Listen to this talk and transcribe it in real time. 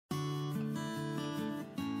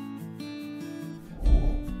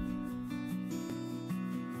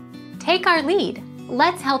Take our lead.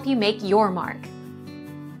 Let's help you make your mark.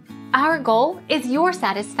 Our goal is your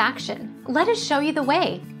satisfaction. Let us show you the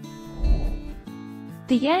way.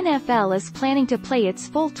 The NFL is planning to play its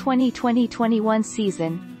full 2020-21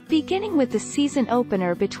 season, beginning with the season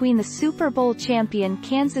opener between the Super Bowl champion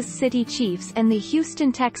Kansas City Chiefs and the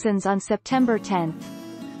Houston Texans on September 10th.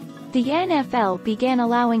 The NFL began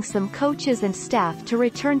allowing some coaches and staff to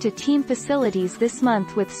return to team facilities this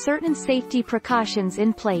month with certain safety precautions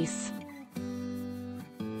in place.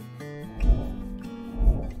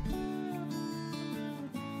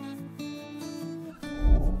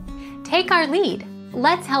 Take our lead.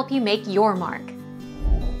 Let's help you make your mark.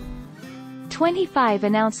 25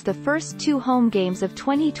 announced the first two home games of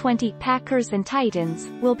 2020 Packers and Titans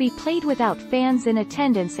will be played without fans in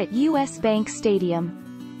attendance at US Bank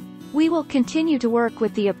Stadium. We will continue to work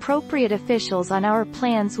with the appropriate officials on our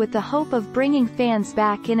plans with the hope of bringing fans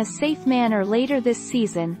back in a safe manner later this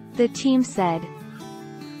season, the team said.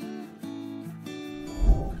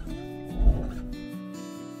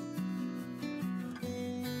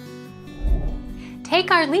 Take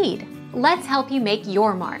our lead. Let's help you make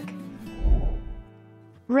your mark.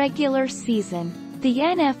 Regular season. The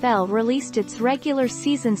NFL released its regular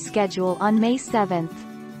season schedule on May 7th.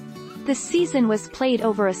 The season was played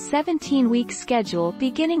over a 17-week schedule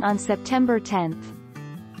beginning on September 10th.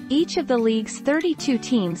 Each of the league's 32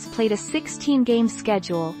 teams played a 16-game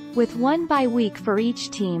schedule, with one bye week for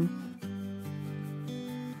each team.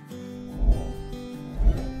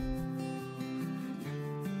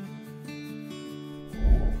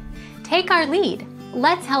 Take our lead.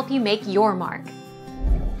 Let's help you make your mark.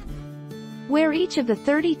 Where each of the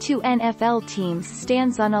 32 NFL teams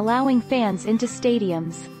stands on allowing fans into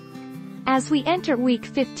stadiums. As we enter Week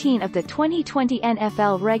 15 of the 2020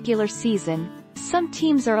 NFL regular season, some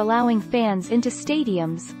teams are allowing fans into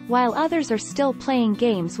stadiums, while others are still playing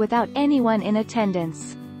games without anyone in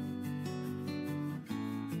attendance.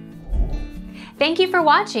 Thank you for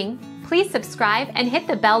watching. Please subscribe and hit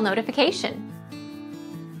the bell notification.